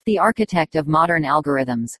The architect of modern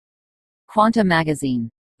algorithms. Quanta Magazine.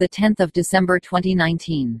 10 December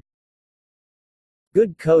 2019.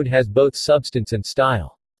 Good code has both substance and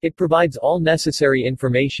style. It provides all necessary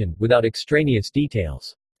information, without extraneous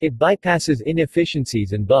details. It bypasses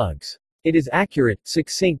inefficiencies and bugs. It is accurate,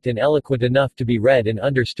 succinct and eloquent enough to be read and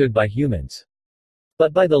understood by humans.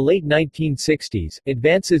 But by the late 1960s,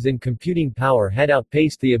 advances in computing power had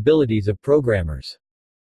outpaced the abilities of programmers.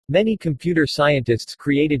 Many computer scientists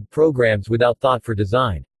created programs without thought for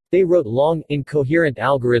design. They wrote long, incoherent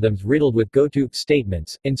algorithms riddled with go-to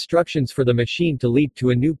statements, instructions for the machine to leap to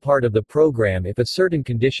a new part of the program if a certain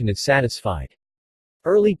condition is satisfied.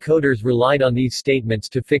 Early coders relied on these statements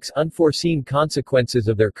to fix unforeseen consequences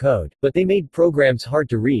of their code, but they made programs hard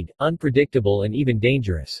to read, unpredictable and even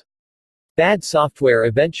dangerous. Bad software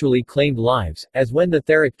eventually claimed lives, as when the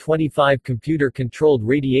Theric 25 computer-controlled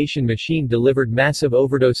radiation machine delivered massive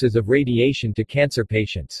overdoses of radiation to cancer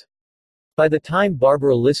patients. By the time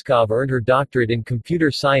Barbara Liskov earned her doctorate in computer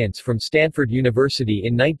science from Stanford University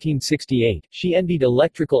in 1968, she envied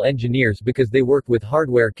electrical engineers because they worked with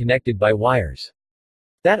hardware connected by wires.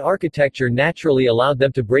 That architecture naturally allowed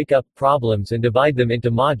them to break up problems and divide them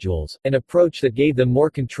into modules, an approach that gave them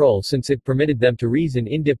more control since it permitted them to reason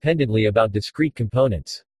independently about discrete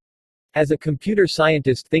components. As a computer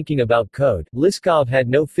scientist thinking about code, Liskov had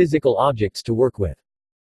no physical objects to work with.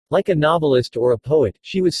 Like a novelist or a poet,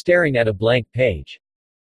 she was staring at a blank page.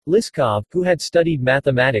 Liskov, who had studied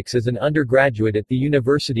mathematics as an undergraduate at the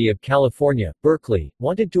University of California, Berkeley,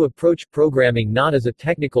 wanted to approach programming not as a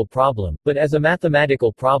technical problem, but as a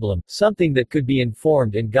mathematical problem, something that could be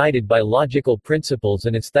informed and guided by logical principles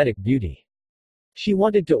and aesthetic beauty. She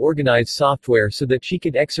wanted to organize software so that she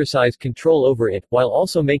could exercise control over it, while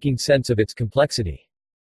also making sense of its complexity.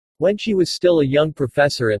 When she was still a young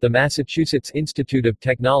professor at the Massachusetts Institute of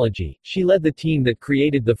Technology, she led the team that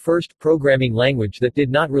created the first programming language that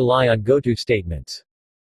did not rely on go-to statements.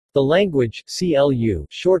 The language, CLU,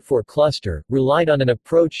 short for cluster, relied on an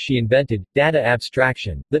approach she invented, data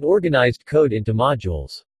abstraction, that organized code into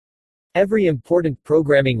modules. Every important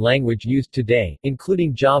programming language used today,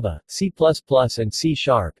 including Java, C++, and C#,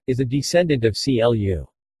 is a descendant of CLU.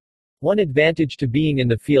 One advantage to being in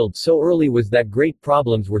the field so early was that great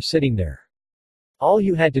problems were sitting there. All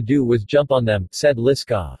you had to do was jump on them, said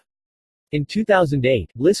Liskov. In 2008,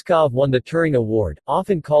 Liskov won the Turing Award,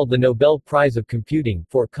 often called the Nobel Prize of Computing,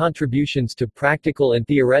 for contributions to practical and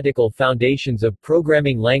theoretical foundations of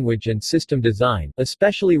programming language and system design,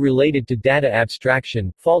 especially related to data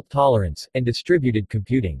abstraction, fault tolerance, and distributed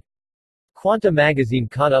computing. Quanta Magazine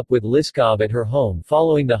caught up with Liskov at her home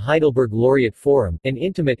following the Heidelberg Laureate Forum, an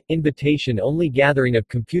intimate, invitation-only gathering of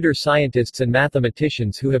computer scientists and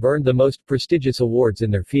mathematicians who have earned the most prestigious awards in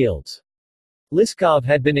their fields. Liskov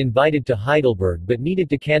had been invited to Heidelberg but needed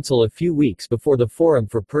to cancel a few weeks before the forum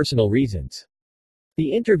for personal reasons.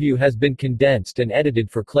 The interview has been condensed and edited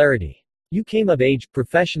for clarity. You came of age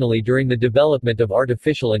professionally during the development of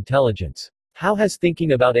artificial intelligence. How has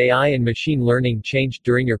thinking about AI and machine learning changed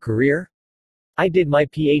during your career? I did my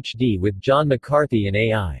PhD with John McCarthy in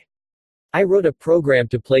AI. I wrote a program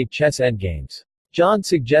to play chess endgames. John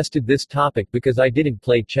suggested this topic because I didn't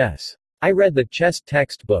play chess. I read the chess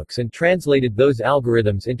textbooks and translated those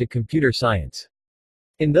algorithms into computer science.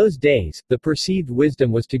 In those days, the perceived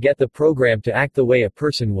wisdom was to get the program to act the way a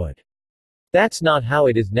person would. That's not how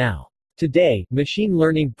it is now. Today, machine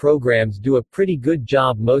learning programs do a pretty good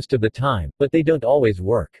job most of the time, but they don't always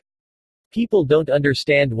work. People don't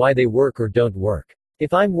understand why they work or don't work.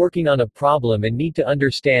 If I'm working on a problem and need to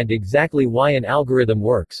understand exactly why an algorithm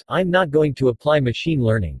works, I'm not going to apply machine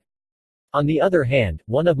learning. On the other hand,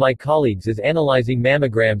 one of my colleagues is analyzing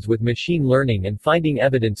mammograms with machine learning and finding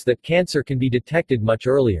evidence that cancer can be detected much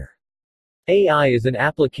earlier. AI is an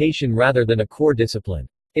application rather than a core discipline.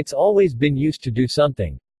 It's always been used to do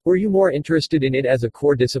something. Were you more interested in it as a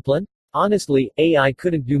core discipline? Honestly, AI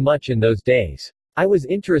couldn't do much in those days. I was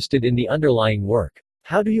interested in the underlying work.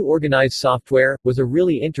 How do you organize software was a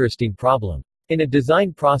really interesting problem. In a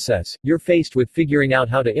design process, you're faced with figuring out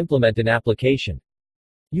how to implement an application.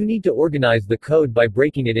 You need to organize the code by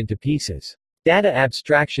breaking it into pieces. Data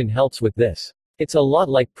abstraction helps with this. It's a lot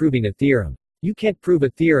like proving a theorem. You can't prove a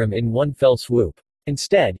theorem in one fell swoop.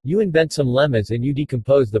 Instead, you invent some lemmas and you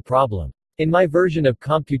decompose the problem. In my version of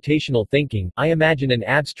computational thinking, I imagine an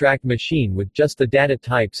abstract machine with just the data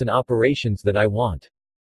types and operations that I want.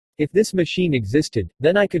 If this machine existed,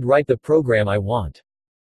 then I could write the program I want.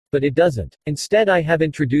 But it doesn't. Instead, I have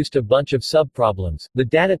introduced a bunch of subproblems, the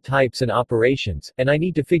data types and operations, and I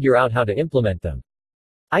need to figure out how to implement them.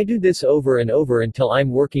 I do this over and over until I'm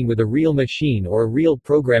working with a real machine or a real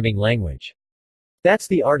programming language. That's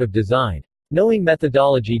the art of design. Knowing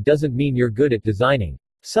methodology doesn't mean you're good at designing.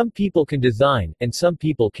 Some people can design, and some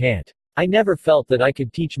people can't. I never felt that I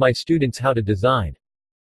could teach my students how to design.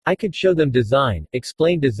 I could show them design,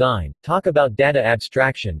 explain design, talk about data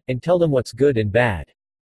abstraction, and tell them what's good and bad.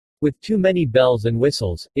 With too many bells and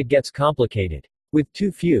whistles, it gets complicated. With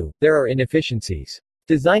too few, there are inefficiencies.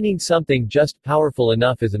 Designing something just powerful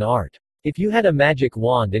enough is an art. If you had a magic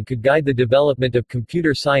wand and could guide the development of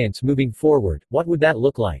computer science moving forward, what would that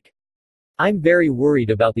look like? I'm very worried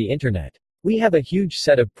about the internet. We have a huge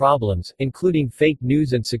set of problems, including fake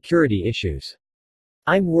news and security issues.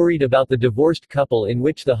 I'm worried about the divorced couple in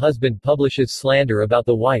which the husband publishes slander about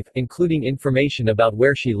the wife, including information about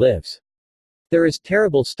where she lives. There is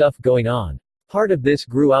terrible stuff going on. Part of this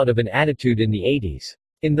grew out of an attitude in the 80s.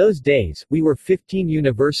 In those days, we were 15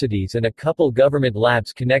 universities and a couple government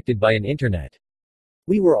labs connected by an internet.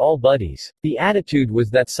 We were all buddies. The attitude was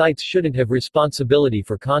that sites shouldn't have responsibility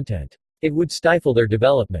for content. It would stifle their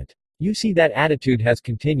development. You see, that attitude has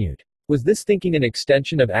continued. Was this thinking an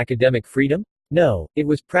extension of academic freedom? No, it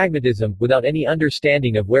was pragmatism, without any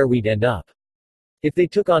understanding of where we'd end up. If they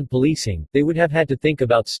took on policing, they would have had to think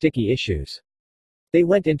about sticky issues. They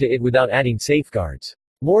went into it without adding safeguards.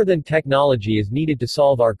 More than technology is needed to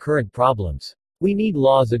solve our current problems. We need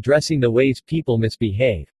laws addressing the ways people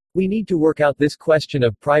misbehave. We need to work out this question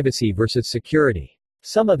of privacy versus security.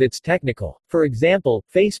 Some of it's technical. For example,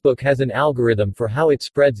 Facebook has an algorithm for how it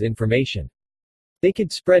spreads information. They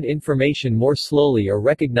could spread information more slowly or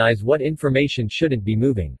recognize what information shouldn't be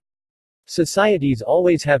moving. Societies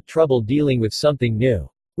always have trouble dealing with something new.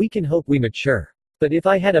 We can hope we mature. But if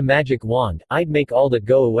I had a magic wand, I'd make all that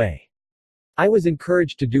go away. I was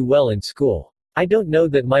encouraged to do well in school. I don't know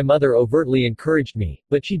that my mother overtly encouraged me,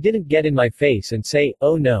 but she didn't get in my face and say,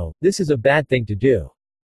 "Oh no, this is a bad thing to do."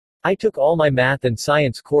 I took all my math and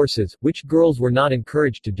science courses, which girls were not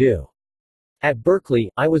encouraged to do. At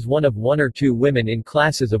Berkeley, I was one of 1 or 2 women in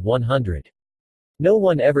classes of 100. No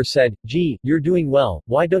one ever said, "Gee, you're doing well,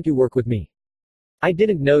 why don't you work with me?" I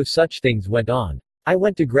didn't know such things went on. I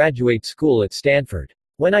went to graduate school at Stanford.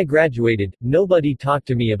 When I graduated, nobody talked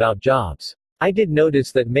to me about jobs. I did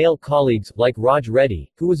notice that male colleagues, like Raj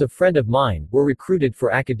Reddy, who was a friend of mine, were recruited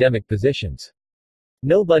for academic positions.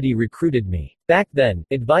 Nobody recruited me. Back then,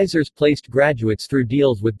 advisors placed graduates through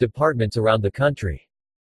deals with departments around the country.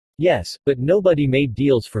 Yes, but nobody made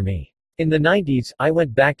deals for me. In the 90s, I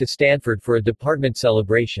went back to Stanford for a department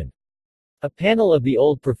celebration. A panel of the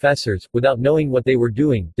old professors, without knowing what they were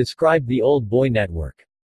doing, described the old boy network.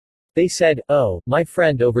 They said, "Oh, my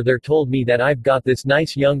friend over there told me that I've got this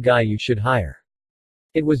nice young guy you should hire."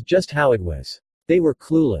 It was just how it was. They were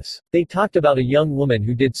clueless. They talked about a young woman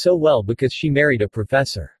who did so well because she married a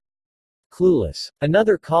professor. Clueless.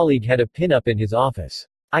 Another colleague had a pinup in his office.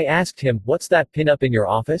 I asked him, "What's that pinup in your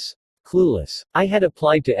office?" Clueless. I had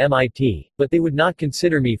applied to MIT, but they would not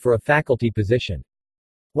consider me for a faculty position.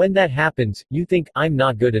 When that happens, you think, I'm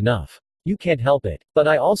not good enough. You can't help it. But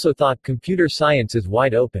I also thought computer science is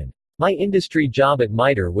wide open. My industry job at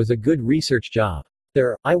MITRE was a good research job.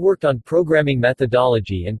 There, I worked on programming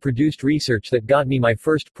methodology and produced research that got me my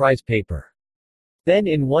first prize paper. Then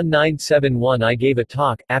in 1971 I gave a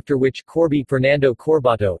talk, after which Fernando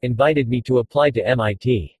Corbato invited me to apply to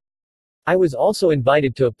MIT. I was also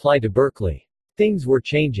invited to apply to Berkeley. Things were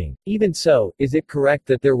changing. Even so, is it correct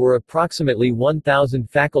that there were approximately 1,000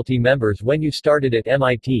 faculty members when you started at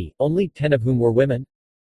MIT, only 10 of whom were women?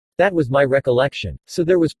 That was my recollection. So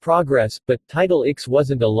there was progress, but Title X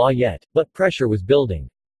wasn't a law yet, but pressure was building.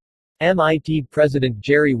 MIT President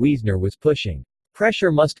Jerry Wiesner was pushing.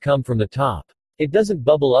 Pressure must come from the top. It doesn't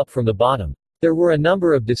bubble up from the bottom. There were a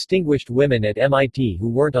number of distinguished women at MIT who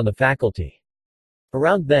weren't on the faculty.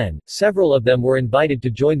 Around then, several of them were invited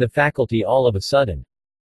to join the faculty all of a sudden.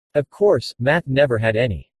 Of course, math never had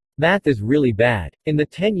any. Math is really bad. In the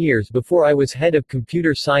 10 years before I was head of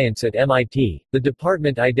computer science at MIT, the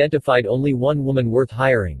department identified only one woman worth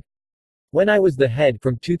hiring. When I was the head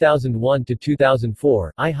from 2001 to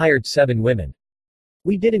 2004, I hired 7 women.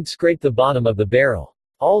 We didn't scrape the bottom of the barrel.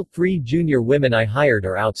 All 3 junior women I hired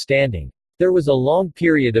are outstanding. There was a long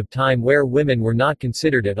period of time where women were not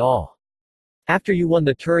considered at all. After you won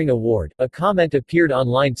the Turing Award, a comment appeared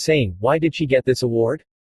online saying, "Why did she get this award?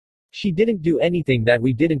 She didn't do anything that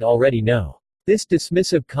we didn't already know." This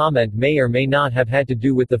dismissive comment may or may not have had to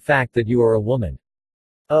do with the fact that you are a woman.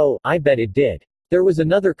 Oh, I bet it did. There was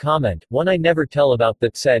another comment, one I never tell about,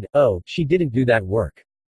 that said, "Oh, she didn't do that work.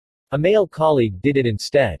 A male colleague did it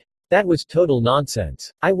instead." That was total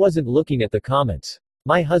nonsense. I wasn't looking at the comments.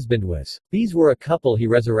 My husband was. These were a couple he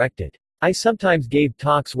resurrected. I sometimes gave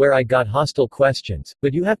talks where I got hostile questions,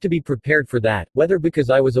 but you have to be prepared for that, whether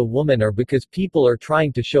because I was a woman or because people are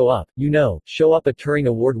trying to show up, show up a Turing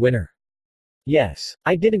Award winner. Yes,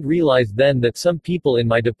 I didn't realize then that some people in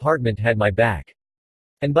my department had my back.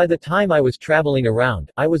 And by the time I was traveling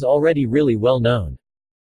around, I was already really well known.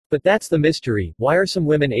 But that's the mystery, why are some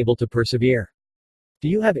women able to persevere? Do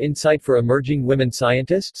you have insight for emerging women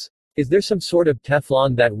scientists? Is there some sort of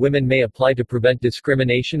Teflon that women may apply to prevent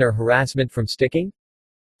discrimination or harassment from sticking?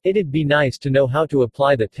 It'd be nice to know how to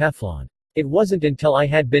apply that Teflon. It wasn't until I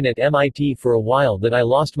had been at MIT for a while that I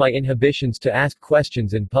lost my inhibitions to ask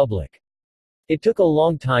questions in public. It took a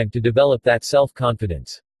long time to develop that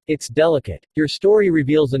self-confidence. It's delicate. Your story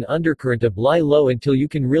reveals an undercurrent of lie low until you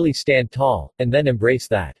can really stand tall, and then embrace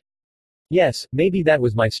that. Yes, maybe that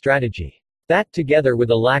was my strategy. That together with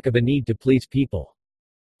a lack of a need to please people.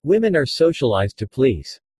 Women are socialized to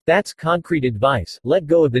please. That's concrete advice, let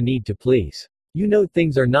go of the need to please.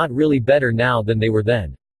 Things are not really better now than they were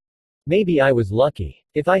then. Maybe I was lucky.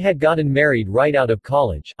 If I had gotten married right out of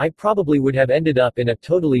college, I probably would have ended up in a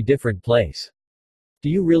totally different place. Do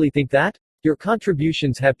you really think that? Your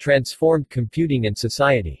contributions have transformed computing and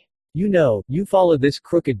society. You follow this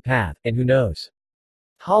crooked path, and who knows?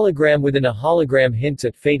 Hologram within a hologram hints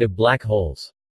at fate of black holes.